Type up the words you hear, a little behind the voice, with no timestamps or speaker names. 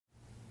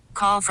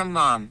call from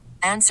mom.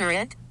 Answer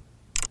it.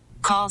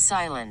 Call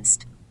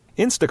silenced.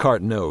 Instacart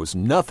knows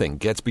nothing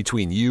gets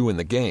between you and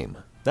the game.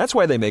 That's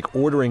why they make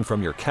ordering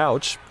from your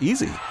couch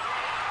easy.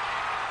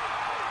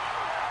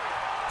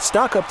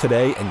 Stock up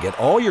today and get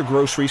all your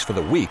groceries for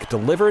the week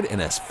delivered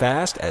in as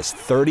fast as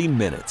 30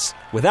 minutes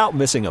without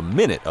missing a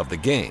minute of the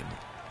game.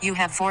 You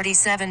have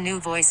 47 new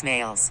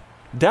voicemails.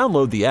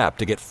 Download the app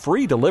to get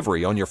free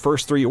delivery on your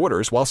first 3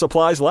 orders while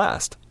supplies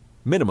last.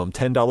 Minimum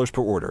 $10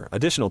 per order.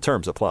 Additional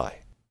terms apply.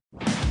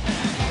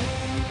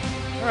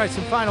 All right,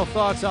 some final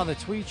thoughts on the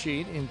tweet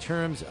sheet in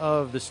terms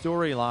of the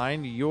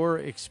storyline you're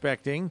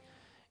expecting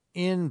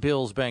in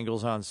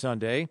Bills-Bengals on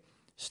Sunday.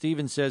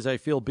 Steven says, I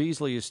feel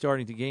Beasley is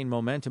starting to gain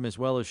momentum as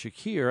well as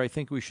Shakir. I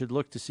think we should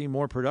look to see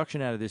more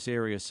production out of this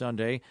area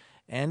Sunday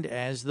and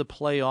as the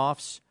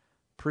playoffs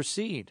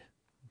proceed.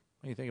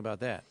 What do you think about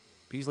that?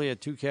 Beasley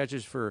had 2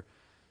 catches for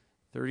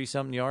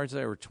 30-something yards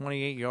there, or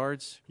 28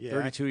 yards,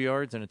 32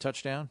 yards, and a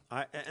touchdown.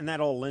 And that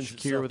all lends Shakir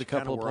itself with a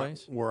couple of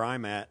plays. Where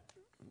I'm at,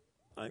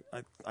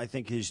 I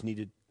think he just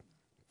needed to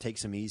take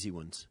some easy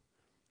ones,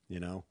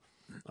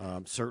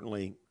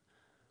 Certainly,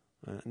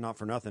 not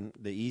for nothing,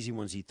 the easy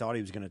ones he thought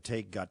he was going to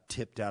take got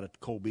tipped out of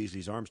Cole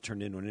Beasley's arms,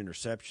 turned into an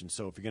interception.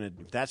 So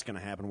if that's going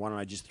to happen, why don't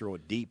I just throw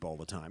it deep all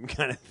the time,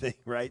 kind of thing,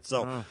 right?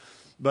 So,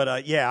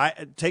 but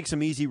take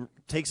some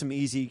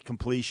easy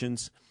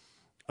completions.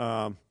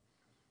 But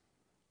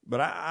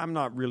I'm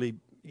not really.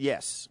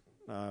 Yes,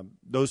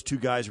 those 2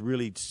 guys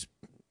really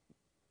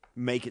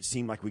make it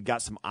seem like we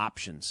got some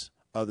options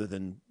other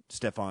than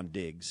Stephon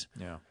Diggs.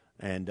 Yeah.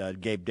 And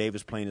Gabe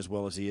Davis playing as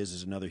well as he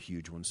is another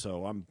huge one.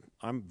 So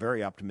I'm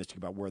very optimistic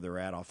about where they're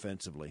at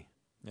offensively.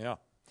 Yeah.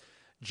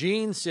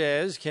 Gene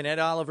says, can Ed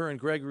Oliver and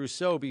Greg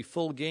Rousseau be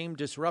full game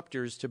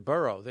disruptors to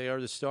Burrow? They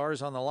are the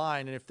stars on the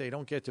line, and if they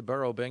don't get to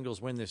Burrow,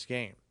 Bengals win this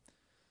game.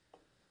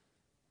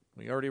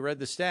 We already read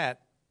the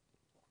stat.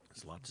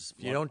 There's lots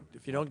if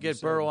you don't get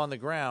Burrow on the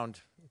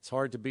ground, it's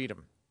hard to beat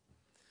him.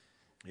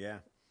 Yeah.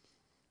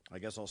 I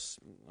guess I'll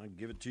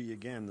give it to you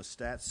again. The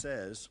stat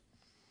says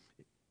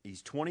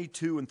he's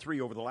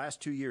 22-3 over the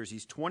last 2 years.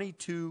 He's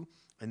 22-3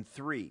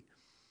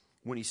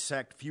 when he's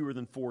sacked fewer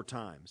than 4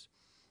 times.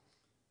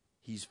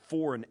 He's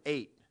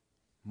 4-8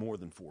 more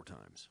than 4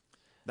 times.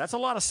 That's a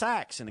lot of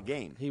sacks in a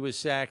game. He was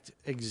sacked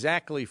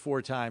exactly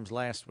 4 times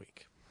last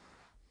week.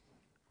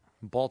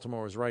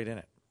 Baltimore was right in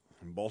it.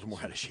 And Baltimore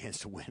had a chance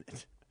to win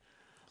it.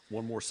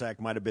 One more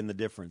sack might have been the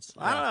difference.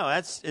 I don't know.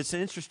 It's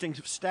an interesting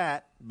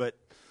stat, but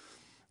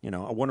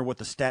I wonder what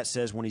the stat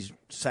says when he's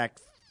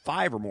sacked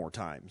 5 or more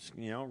times.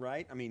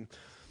 Right? I mean,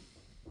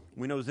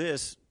 we know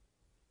this.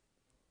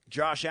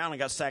 Josh Allen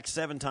got sacked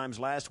 7 times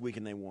last week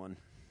and they won.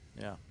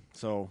 Yeah.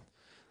 So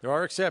there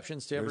are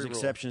exceptions to every rule. There's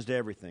exceptions to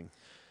everything.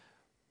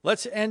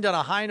 Let's end on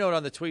a high note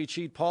on the tweet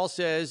sheet. Paul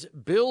says,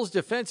 Bills'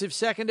 defensive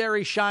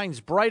secondary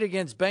shines bright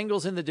against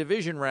Bengals in the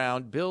division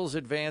round. Bills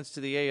advance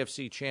to the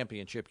AFC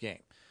Championship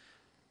game.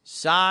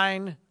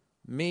 Sign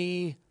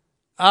me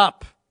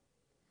up.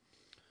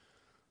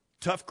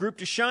 Tough group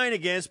to shine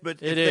against,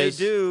 but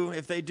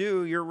if they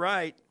do, you're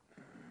right.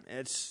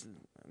 It's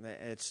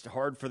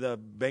hard for the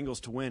Bengals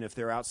to win if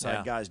their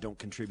outside guys don't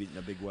contribute in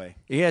a big way.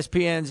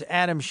 ESPN's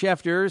Adam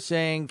Schefter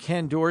saying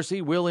Ken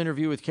Dorsey will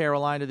interview with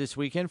Carolina this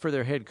weekend for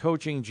their head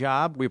coaching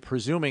job. We're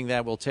presuming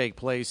that will take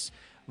place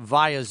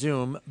via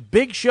Zoom.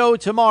 Big show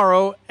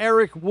tomorrow.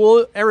 Eric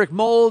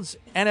Moulds,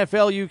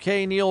 NFL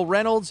UK Neil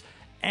Reynolds,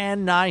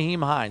 and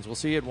Nyheim Hines. We'll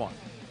see you at 1.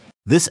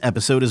 This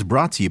episode is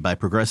brought to you by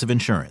Progressive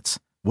Insurance.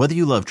 Whether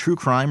you love true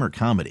crime or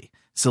comedy,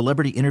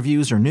 celebrity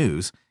interviews or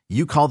news,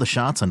 you call the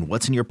shots on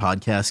what's in your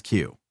podcast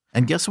queue.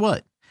 And guess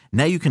what?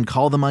 Now you can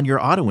call them on your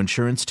auto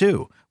insurance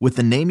too with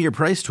the Name Your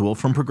Price tool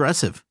from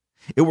Progressive.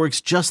 It works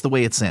just the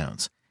way it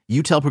sounds.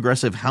 You tell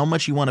Progressive how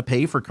much you want to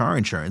pay for car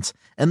insurance,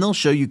 and they'll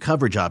show you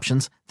coverage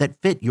options that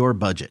fit your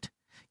budget.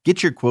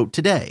 Get your quote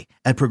today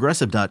at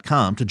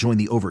Progressive.com to join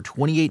the over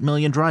 28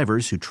 million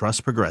drivers who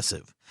trust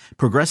Progressive.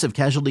 Progressive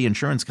Casualty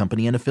Insurance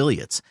Company and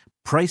Affiliates.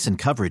 Price and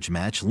coverage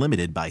match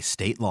limited by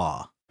state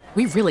law.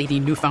 We really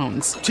need new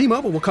phones.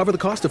 T-Mobile will cover the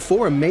cost of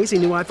 4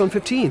 amazing new iPhone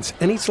 15s,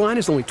 and each line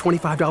is only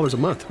 $25 a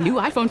month. New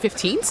iPhone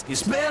 15s?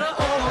 It's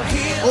better over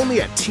here.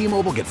 Only at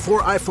T-Mobile, get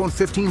 4 iPhone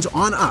 15s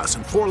on us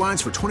and 4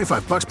 lines for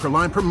 $25 per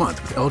line per month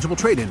with eligible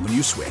trade-in when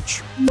you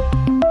switch.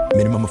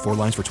 Minimum of 4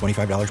 lines for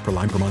 $25 per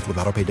line per month with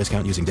autopay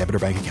discount using debit or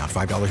bank account.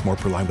 $5 more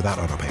per line without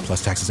autopay,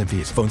 plus taxes and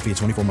fees. Phone fee at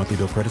 24 monthly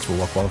bill credits for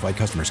well-qualified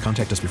customers.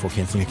 Contact us before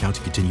canceling account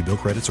to continue bill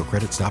credits or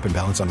credit stop and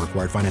balance on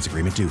required finance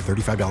agreement due.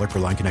 $35 per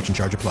line connection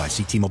charge applies.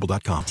 See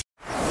T-Mobile.com.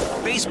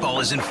 Baseball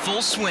is in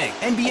full swing.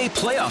 NBA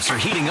playoffs are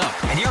heating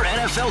up, and your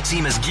NFL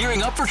team is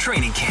gearing up for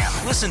training camp.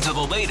 Listen to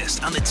the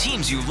latest on the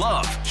teams you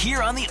love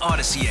here on the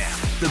Odyssey app.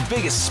 The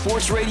biggest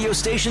sports radio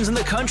stations in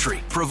the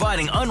country,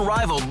 providing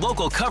unrivaled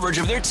local coverage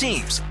of their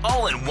teams,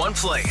 all in one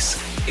place.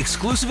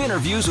 Exclusive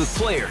interviews with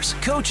players,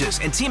 coaches,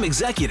 and team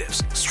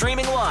executives,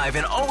 streaming live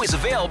and always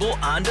available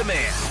on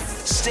demand.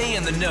 Stay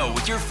in the know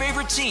with your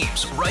favorite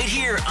teams right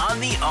here on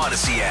the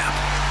Odyssey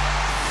app.